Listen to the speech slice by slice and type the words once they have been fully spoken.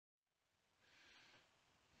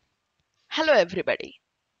Hello everybody,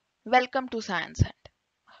 welcome to Science Hand.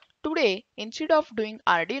 Today, instead of doing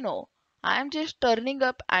Arduino, I am just turning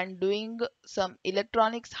up and doing some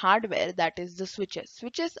electronics hardware, that is the switches.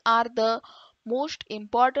 Switches are the most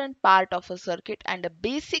important part of a circuit and a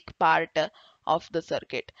basic part of the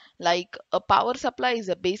circuit. Like a power supply is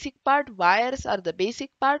a basic part, wires are the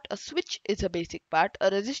basic part, a switch is a basic part, a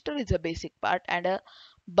resistor is a basic part, and a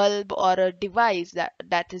bulb or a device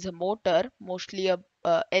that is a motor, mostly a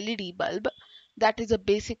LED bulb, that is a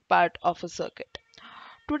basic part of a circuit.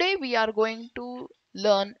 Today we are going to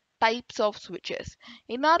learn types of switches.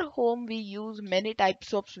 In our home we use many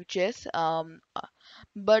types of switches,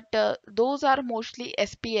 but those are mostly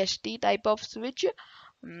Spst type of switch.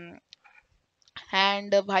 Mm,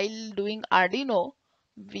 and while doing Arduino,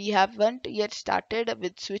 we haven't yet started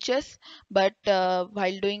with switches, but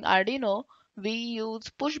while doing Arduino, we use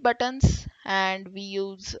push buttons and we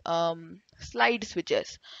use slide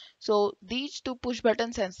switches. So these two push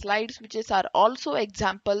buttons and slide switches are also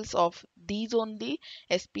examples of these only: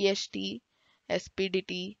 Spst,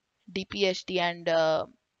 Spdt, Dpst, and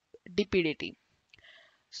Dpdt.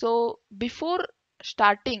 So before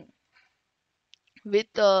starting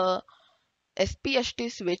with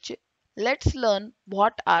Spst switch, let's learn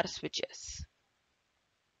what are switches.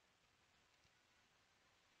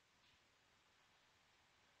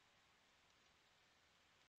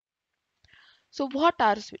 So what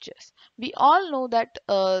are switches? We all know that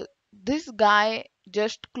this guy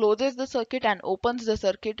just closes the circuit and opens the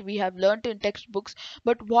circuit. We have learnt in textbooks.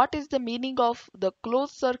 But what is the meaning of the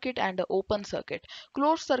closed circuit and the open circuit?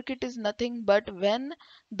 Closed circuit is nothing but when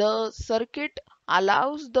the circuit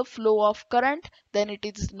allows the flow of current, then it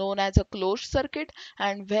is known as a closed circuit.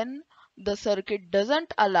 And when the circuit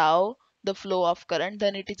doesn't allow the flow of current,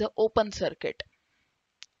 then it is an open circuit.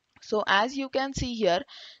 So as you can see here,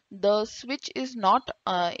 the switch is not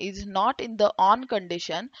in the on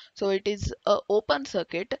condition, so it is a open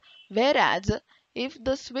circuit. Whereas if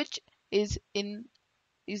the switch is in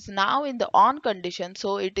is now in the on condition,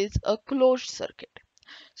 so it is a closed circuit.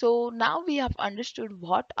 So now we have understood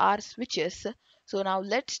what are switches. So now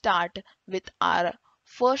let's start with our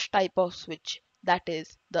first type of switch, that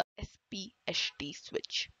is the Spst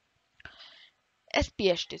switch.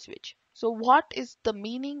 Spst switch. So what is the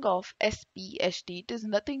meaning of Spst? It is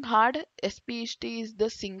nothing hard. Spst is the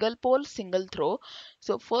single pole, single throw.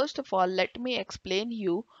 So first of all, let me explain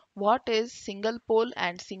you what is single pole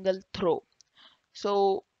and single throw.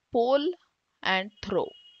 So pole and throw.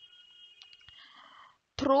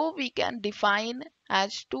 Throw we can define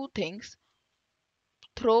as two things.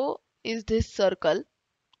 Throw is this circle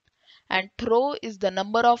and throw is the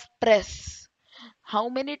number of press. How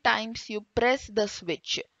many times you press the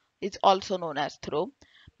switch is also known as throw.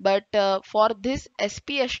 But for this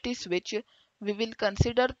Spst switch, we will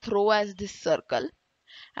consider throw as this circle,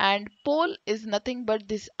 and pole is nothing but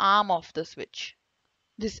this arm of the switch.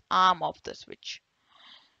 This arm of the switch.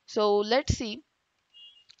 So let's see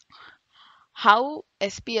how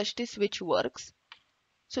Spst switch works.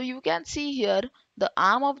 So you can see here the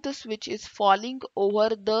arm of the switch is falling over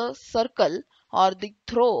the circle or the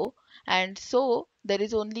throw, and so there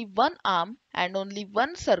is only one arm and only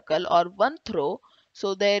one circle or one throw.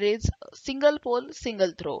 So there is single pole,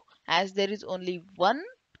 single throw, as there is only one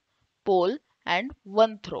pole and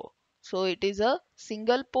one throw. So it is a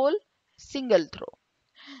single pole, single throw.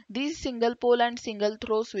 These single pole and single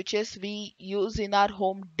throw switches we use in our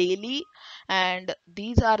home daily, and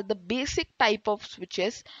these are the basic type of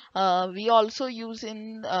switches. We also use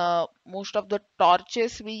in most of the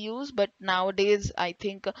torches we use, but nowadays I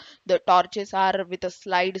think the torches are with a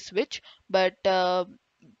slide switch, but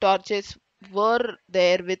torches were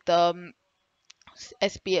there with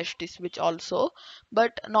Spst switch also.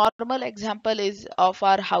 But normal example is of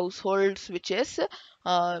our household switches,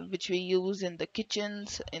 which we use in the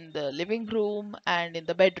kitchens, in the living room, and in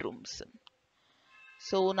the bedrooms.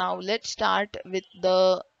 So now let's start with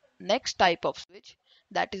the next type of switch,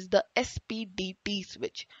 that is the Spdt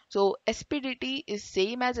switch. So Spdt is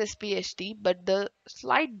same as Spst, but the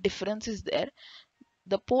slight difference is there.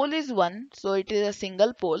 The pole is one, so it is a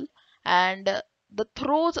single pole, and the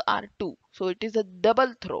throws are two, so it is a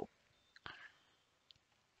double throw.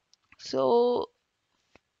 So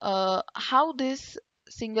how this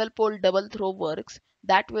single pole double throw works,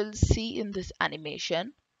 that we'll see in this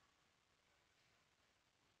animation.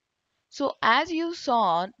 So as you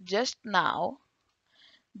saw just now,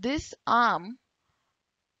 this arm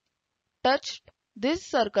touched this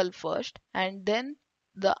circle first and then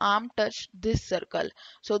the arm touched this circle.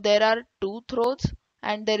 So there are two throws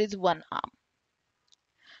and there is one arm.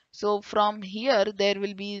 So from here there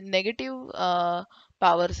will be negative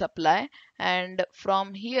power supply, and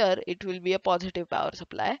from here it will be a positive power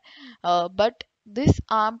supply. But this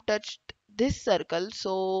arm touched this circle,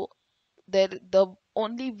 so there the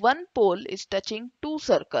only one pole is touching two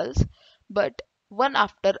circles, but one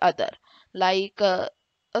after other, like a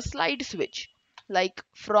slide switch. Like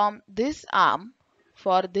from this arm,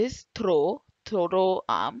 for this throw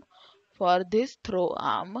arm, for this throw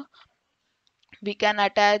arm, we can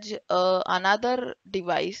attach another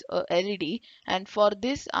device, a LED, and for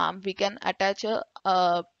this arm we can attach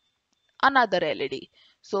another LED.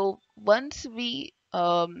 So once we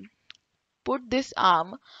put this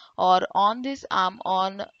arm or on this arm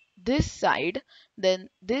on this side, then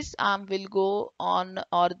this arm will go on,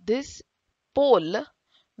 or this pole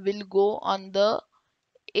will go on the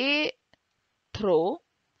A throw,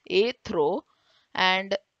 A throw,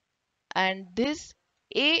 and this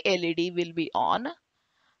A LED will be on,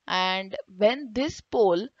 and when this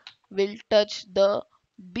pole will touch the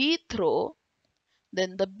B throw,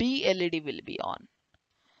 then the B LED will be on.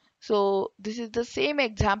 So this is the same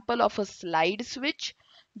example of a slide switch,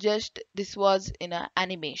 just this was in an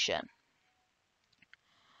animation.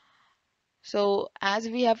 So as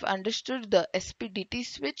we have understood the Spdt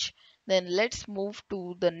switch, then let's move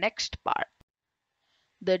to the next part,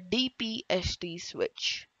 the Dpst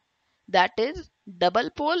switch. That is double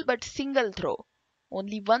pole but single throw.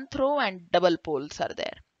 Only one throw and double poles are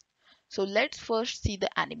there. So let's first see the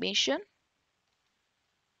animation.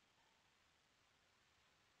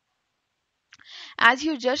 As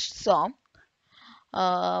you just saw,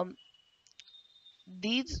 um,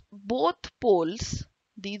 these both poles,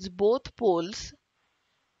 both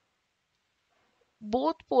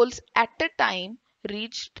poles at a time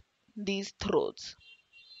reached these throws.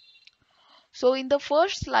 So in the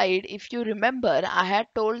first slide, if you remember, I had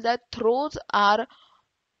told that throws are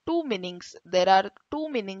two meanings. There are two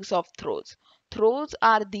meanings of throws. Throws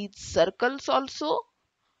are these circles also,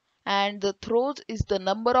 and the throws is the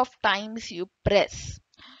number of times you press.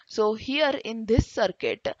 So here in this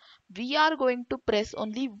circuit, we are going to press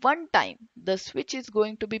only one time. The switch is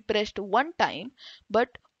going to be pressed one time, but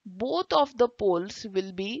both of the poles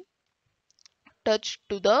will be touched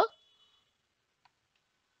to the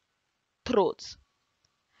throws.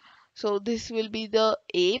 So this will be the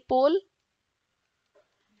A pole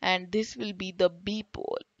and this will be the B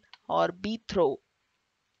pole or B throw.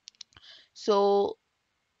 So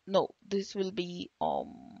no, this will be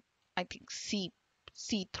I think C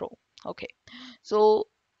throw. Okay. So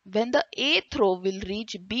when the A throw will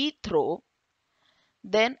reach B throw,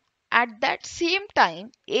 then at that same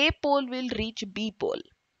time A pole will reach B pole.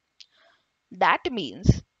 That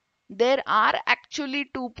means there are actually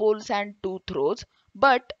two poles and two throws,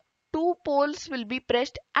 but two poles will be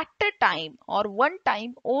pressed at a time or one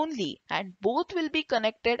time only, and both will be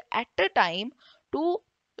connected at a time to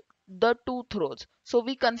the two throws. So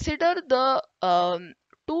we consider the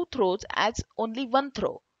two throws as only one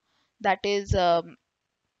throw. That is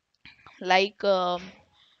like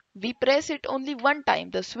we press it only one time.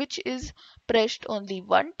 The switch is pressed only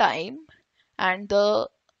one time, and both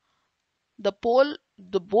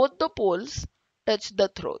the poles touch the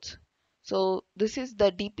throats. So this is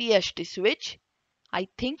the Dpst switch. I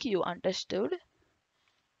think you understood,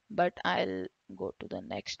 but I'll go to the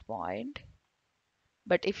next point.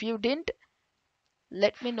 But if you didn't,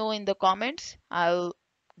 let me know in the comments. I'll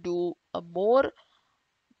do a more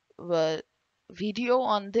uh, video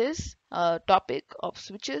on this topic of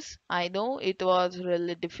switches. I know it was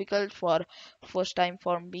really difficult for first time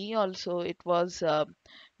for me also. It was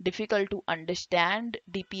difficult to understand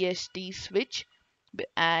DPST switch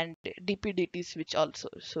and DPDT switch also.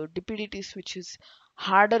 So DPDT switch is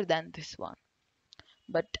harder than this one.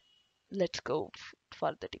 But let's go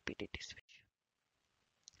for the DPDT switch.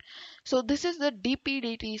 So this is the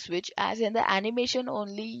DPDT switch. As in the animation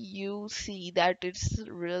only you see that it's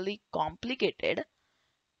really complicated.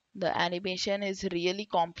 The animation is really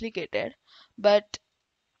complicated, but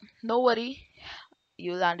no worry,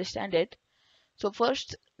 you'll understand it. So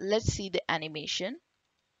first let's see the animation.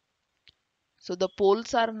 So the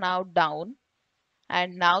poles are now down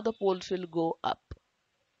and now the poles will go up.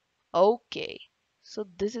 Okay, so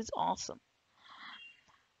this is awesome.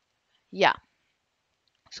 Yeah,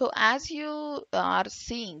 so as you are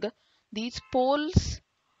seeing, these poles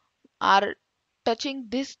are touching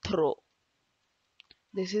this throw.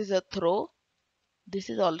 This is a throw, this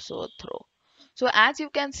is also a throw. So as you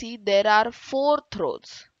can see, there are four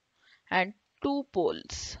throws and two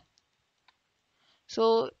poles.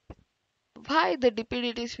 So why the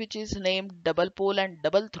DPDT switch is named double pole and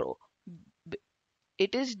double throw?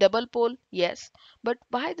 it is double pole, yes, but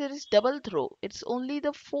why there is double throw? It's only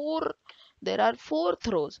the four, there are four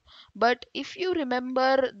throws. But if you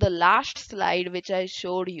remember the last slide which I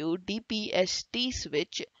showed you, DPST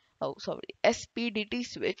switch, oh sorry, SPDT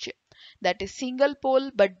switch, that is single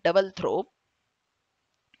pole but double throw.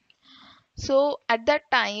 So at that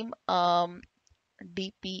time, DPST,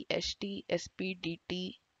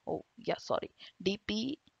 SPDT, oh yeah, sorry,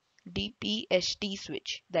 DPST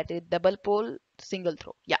switch, that is double pole single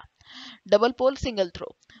throw. Yeah, double pole single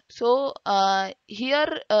throw. So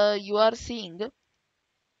here you are seeing,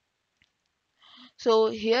 so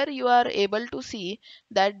here you are able to see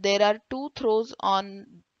that there are two throws on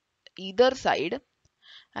either side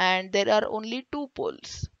and there are only two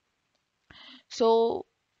poles. So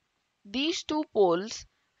these two poles,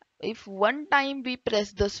 if one time we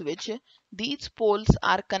press the switch, these poles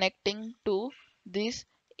are connecting to this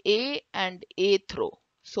A and A throw.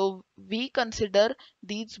 So we consider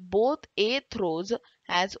these both A throws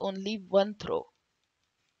as only one throw,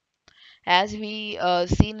 as we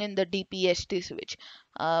seen in the DPST switch.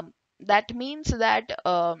 That means that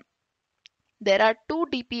there are two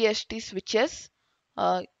DPST switches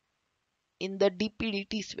uh, in the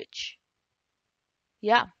DPDT switch.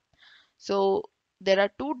 Yeah, so there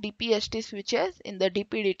are two DPST switches in the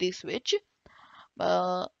DPDT switch.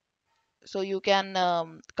 Uh, so you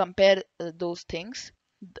can compare those things.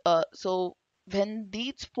 So when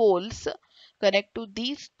these poles connect to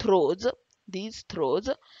these throws,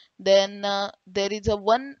 then there is a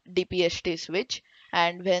one DPST switch,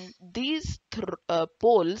 and when these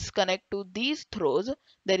poles connect to these throws,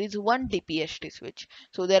 there is one DPST switch.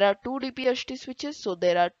 So there are two DPST switches, so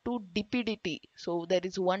there are two DPDT, so there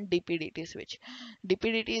is one DPDT switch.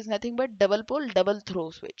 DPDT is nothing but double pole double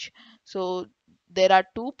throw switch. So there are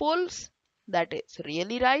two poles, that is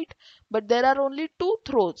really right, but there are only two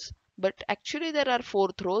throws. But actually there are four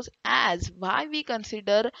throws. As why we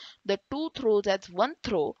consider the two throws as one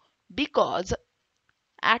throw? Because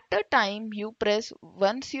at a time you press,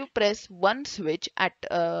 once you press one switch at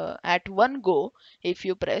one go, if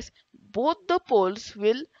you press, both the poles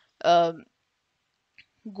will um,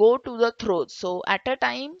 go to the throws. So at a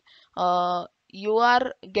time you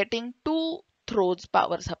are getting two throws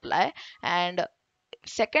power supply, and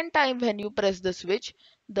second time when you press the switch,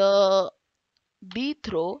 the B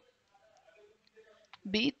throw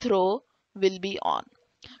B throw will be on.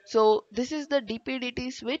 So this is the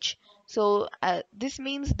DPDT switch. So this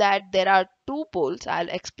means that there are two poles. I'll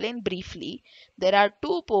explain briefly. There are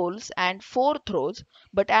two poles and four throws,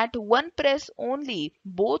 but at one press only,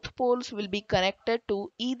 both poles will be connected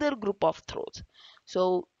to either group of throws.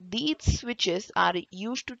 So these switches are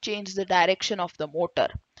used to change the direction of the motor.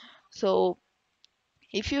 So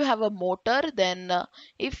if you have a motor, then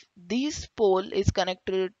if this pole is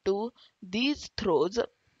connected to these throws,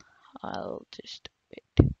 I'll just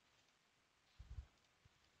wait.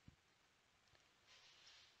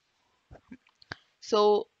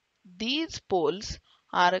 So these poles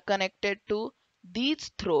are connected to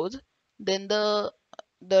these throws, then the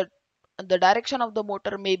the direction of the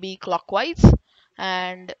motor may be clockwise,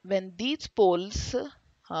 and when these poles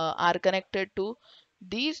are connected to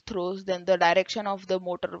these throws, then the direction of the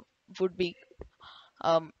motor would be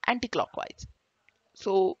anti-clockwise.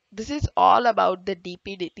 So this is all about the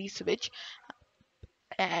DPDT switch,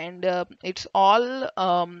 and it's all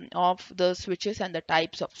of the switches and the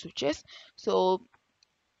types of switches. So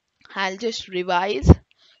I'll just revise.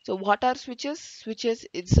 So what are switches? Switches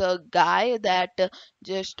is a guy that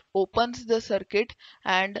just opens the circuit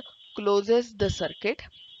and closes the circuit.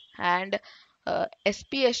 And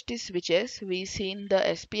SPST switches, we seen the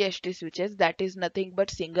SPST switches, that is nothing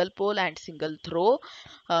but single pole and single throw.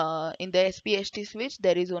 In the SPST switch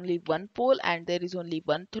there is only one pole and there is only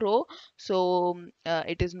one throw, so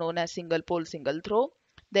it is known as single pole single throw.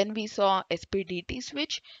 Then we saw SPDT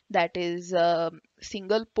switch, that is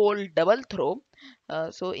single pole double throw.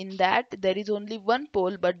 So in that there is only one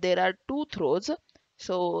pole but there are two throws.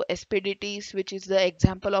 So SPDT switch is the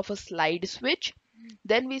example of a slide switch.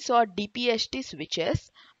 Then we saw DPST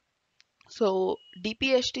switches. So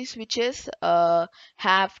DPST switches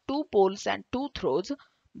have two poles and two throws,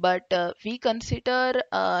 but we consider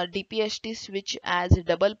DPST switch as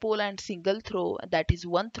double pole and single throw, that is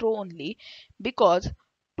one throw only, because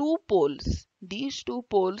two poles, these two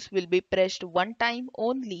poles will be pressed one time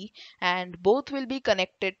only, and both will be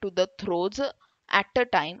connected to the throws at a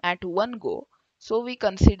time at one go. So we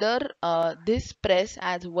consider this press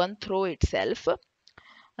as one throw itself.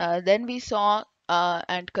 Then we saw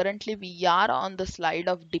and currently we are on the slide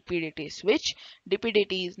of DPDT switch.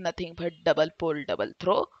 DPDT is nothing but double pole double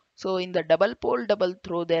throw. So in the double pole double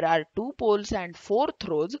throw, there are 2 poles and 4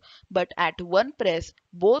 throws, but at one press,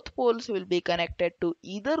 both poles will be connected to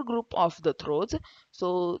either group of the throws.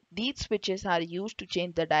 So these switches are used to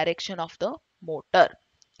change the direction of the motor.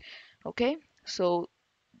 Okay, so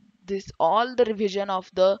this all the revision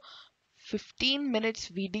of the 15 minutes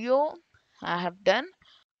video I have done,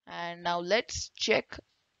 and now let's check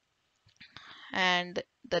and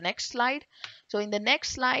the next slide. So in the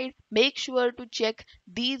next slide, make sure to check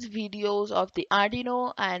these videos of the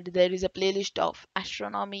Arduino, and there is a playlist of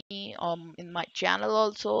astronomy in my channel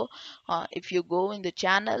also. If you go in the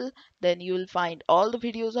channel, then you will find all the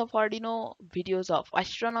videos of Arduino, videos of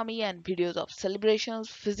astronomy, and videos of celebrations,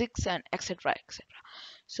 physics, and etc, etc.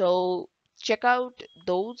 So check out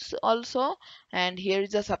those also, and here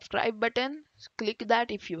is a subscribe button. Click that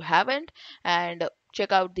if you haven't, and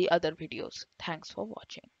check out the other videos. Thanks for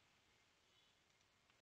watching.